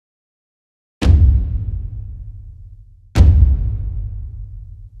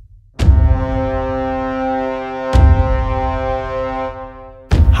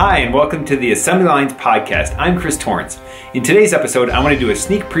Hi, and welcome to the Assembly Lines Podcast. I'm Chris Torrance. In today's episode, I want to do a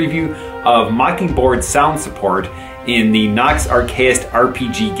sneak preview of Mockingboard sound support in the Nox Archaist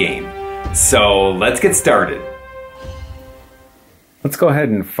RPG game. So let's get started. Let's go ahead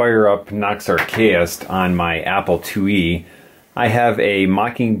and fire up Nox Archaist on my Apple IIe. I have a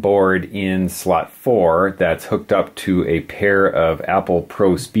Mockingboard in slot 4 that's hooked up to a pair of Apple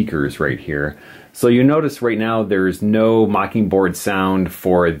Pro speakers right here. So you notice right now there's no Mockingboard sound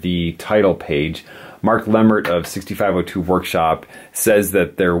for the title page. Mark Lemmert of 6502 Workshop says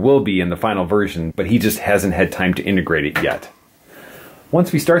that there will be in the final version, but he just hasn't had time to integrate it yet.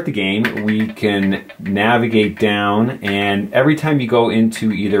 Once we start the game, we can navigate down, and every time you go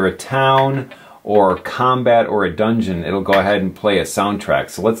into either a town or combat or a dungeon, it'll go ahead and play a soundtrack.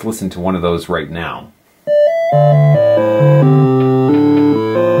 So let's listen to one of those right now.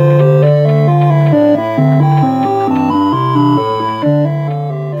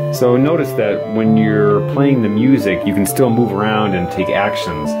 So notice that when you're playing the music, you can still move around and take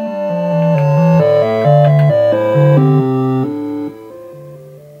actions.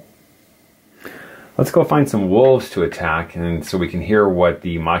 Let's go find some wolves to attack, and so we can hear what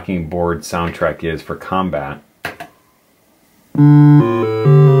the Mockingboard soundtrack is for combat.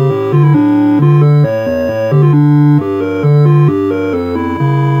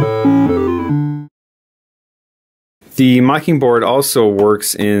 The Mockingboard also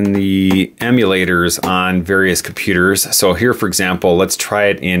works in the emulators on various computers. So here, for example, let's try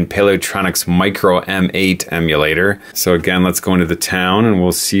it in Paleotronics Micro M8 emulator. So again, let's go into the town and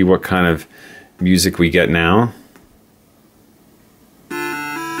we'll see what kind of music we get now.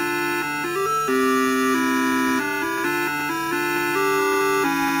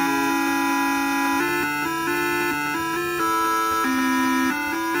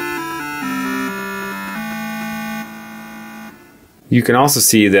 You can also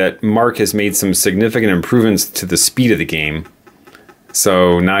see that Mark has made some significant improvements to the speed of the game.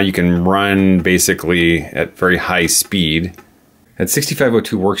 So now you can run basically at very high speed. At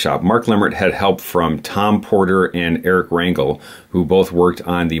 6502 Workshop, Mark Lemmert had help from Tom Porter and Eric Rangel, who both worked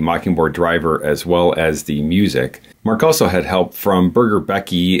on the Mockingboard driver as well as the music. Mark also had help from Burger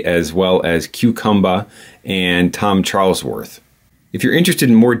Becky as well as Cucumba and Tom Charlesworth. If you're interested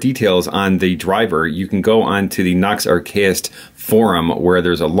in more details on the driver, you can go onto the Nox Archaist forum where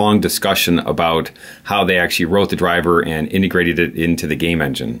there's a long discussion about how they actually wrote the driver and integrated it into the game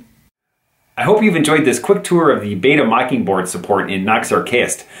engine. I hope you've enjoyed this quick tour of the beta Mockingboard support in Nox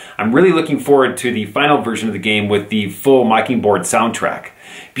Archaist. I'm really looking forward to the final version of the game with the full Mockingboard soundtrack.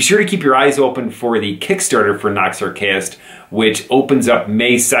 Be sure to keep your eyes open for the Kickstarter for Nox Archaist, which opens up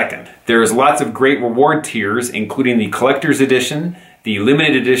May 2nd. There's lots of great reward tiers, including the Collector's Edition, the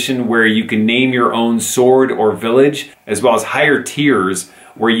Limited Edition where you can name your own sword or village, as well as higher tiers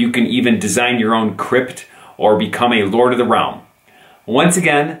where you can even design your own crypt or become a Lord of the Realm. Once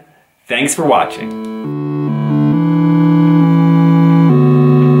again, thanks for watching.